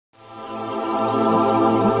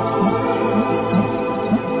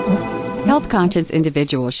Health-conscious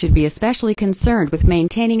individuals should be especially concerned with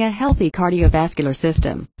maintaining a healthy cardiovascular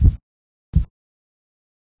system.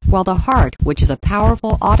 While the heart, which is a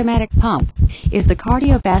powerful automatic pump, is the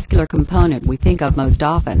cardiovascular component we think of most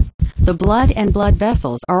often, the blood and blood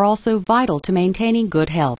vessels are also vital to maintaining good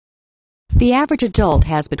health. The average adult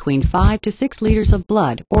has between 5 to 6 liters of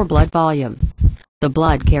blood or blood volume. The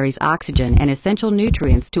blood carries oxygen and essential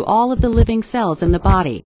nutrients to all of the living cells in the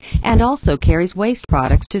body, and also carries waste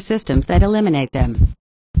products to systems that eliminate them.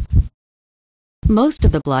 Most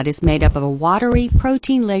of the blood is made up of a watery,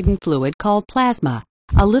 protein-laden fluid called plasma.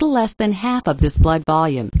 A little less than half of this blood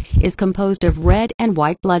volume is composed of red and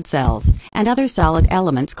white blood cells and other solid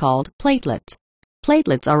elements called platelets.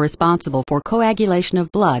 Platelets are responsible for coagulation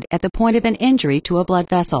of blood at the point of an injury to a blood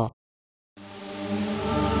vessel.